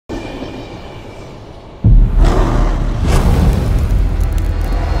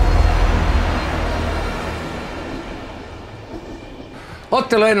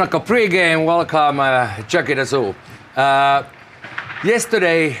Ottelu ennakko pregame. Welcome, Jackie Dasu.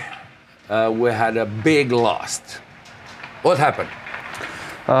 Yesterday we had a big loss. What happened?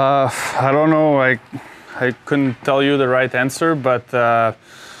 I don't know. I couldn't tell you the right answer, but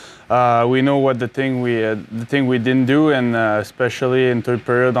we know what the thing we didn't do, and especially in third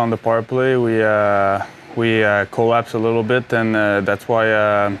period on the power play, we collapsed a little bit, and that's why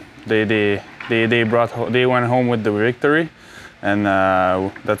they went home with the victory, and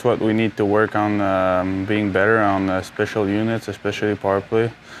that's what we need to work on, being better on special units, especially power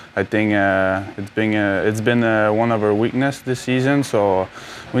play. I think it's been one of our weaknesses this season, so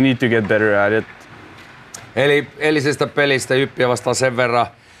we need to get better at it. Eli eilisestä pelistä Jyppiä vastaan sen verran,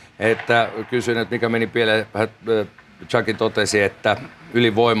 että kysyin, että mikä meni pieleen. Jackie totesi, että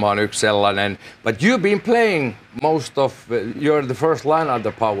ylivoima on yksi sellainen. But you've been playing you're the first line on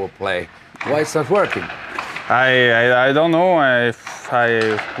the power play. Why it's not working? I don't know.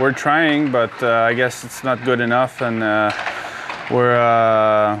 We're trying, but I guess it's not good enough, and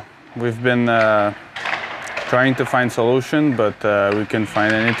we've been trying to find solution, but we can't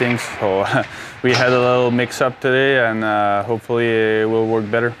find anything. So we had a little mix-up today, and hopefully it will work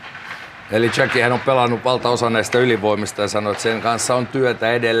better. Eli Jackie hän on pelannut valtaosa näistä ylivoimista ja sanoi, että sen kanssa on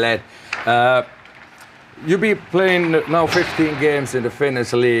työtä edelleen. You've been playing now 15 games in the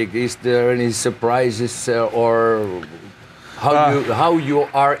Finnish league. Is there any surprises or how you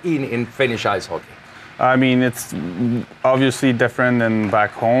are in Finnish ice hockey? I mean, it's obviously different than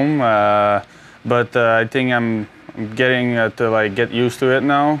back home, but I think I'm getting to get used to it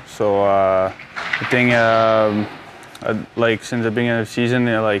now. So I think since the beginning of the season,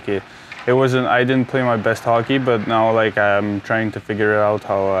 it wasn't. I didn't play my best hockey, but now I'm trying to figure out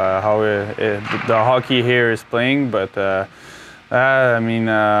how the hockey here is playing. But I mean,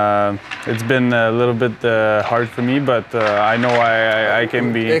 it's been a little bit hard for me, but I know I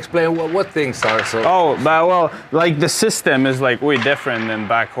can be. Explain what things are so. Oh, well, the system is way different than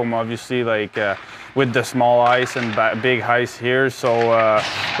back home. Obviously, with the small ice and big ice here, so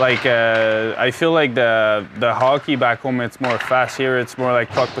I feel like the hockey back home, it's more fast. Here it's more like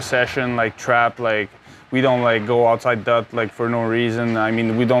puck possession, trap. We don't go outside dot for no reason. I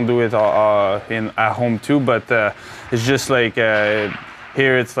mean, we don't do it at home too, but it's just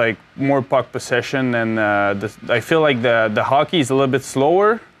here it's more puck possession, and I feel like the hockey is a little bit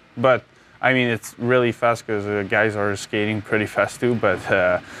slower, but I mean, it's really fast because the guys are skating pretty fast too. But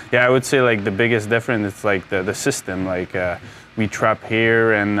yeah, I would say the biggest difference is the system. We trap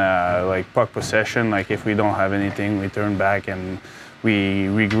here, and puck possession. If we don't have anything, we turn back and we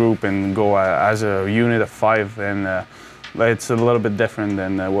regroup and go as a unit of 5. And it's a little bit different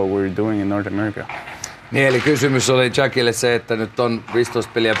than what we're doing in North America. Niin, eli kysymys oli Jackille se, että nyt on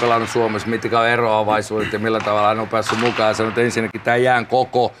 15 peliä pelannut Suomessa, mitkä on eroavaisuudet ja millä tavalla hän on päässyt mukaan. Sanoi, että ensinnäkin tämä jään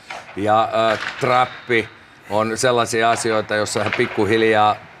koko ja trappi on sellaisia asioita, joissa hän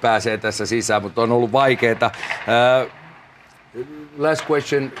pikkuhiljaa pääsee tässä sisään, mutta on ollut vaikeaa. Last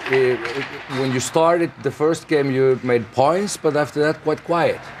question, when you started the first game you made points, but after that quite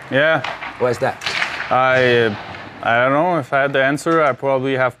quiet. Yeah. Why is that? I don't know if I had the answer. I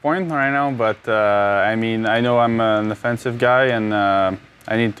probably have point right now, but I mean, I know I'm an offensive guy and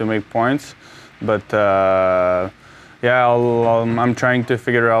I need to make points. But yeah, I'm trying to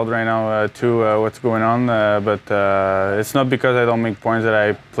figure out right now too what's going on. But it's not because I don't make points that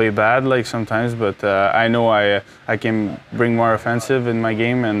I play bad sometimes. But I know I can bring more offensive in my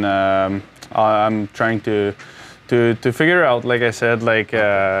game, and I'm trying to figure out, like I said,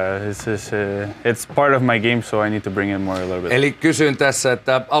 it's part of my game, so I need to bring it more a little bit. Eli kysyin tässä,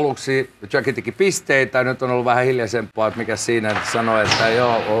 että aluksi Jackie teki pisteitä, nyt on ollut vähän hiljaisempaa, että mikä siinä sanoi, että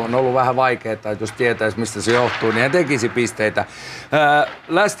joo, on ollut vähän vaikeaa, että jos tietäisi mistä se johtuu, niin hän tekisi pisteitä.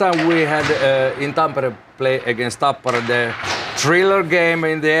 Last time we had in Tappara play against Tappara, the thriller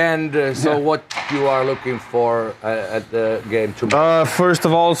game in the end. So what you are looking for at the game tomorrow? First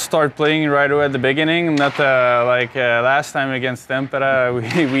of all, start playing right away at the beginning. Not last time against Tappara,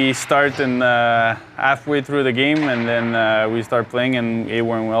 we start in halfway through the game, and then we start playing, and it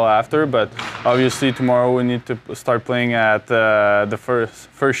went well after. But obviously tomorrow we need to start playing at the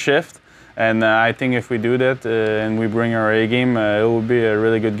first shift. And I think if we do that and we bring our A game, it will be a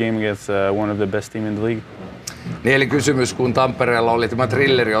really good game against one of the best teams in the league. Niin, eli kysymys, kun Tampereella oli tämä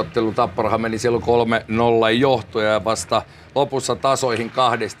thrilleriottelu, Tapparahan meni silloin 3-0 johtoja ja vasta lopussa tasoihin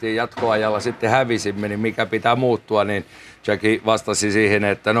kahdesti jatkoajalla sitten hävisimme, niin mikä pitää muuttua, niin Jackie vastasi siihen,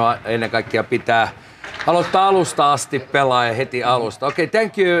 että no ennen kaikkea pitää aloittaa alusta asti, pelaa ja heti alusta. Okay,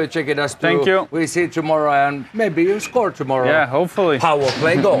 thank you, Jackie. Thank you. We see you tomorrow and maybe you score tomorrow. Yeah, hopefully. Power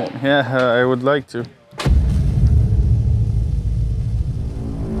play goal. Yeah, I would like to.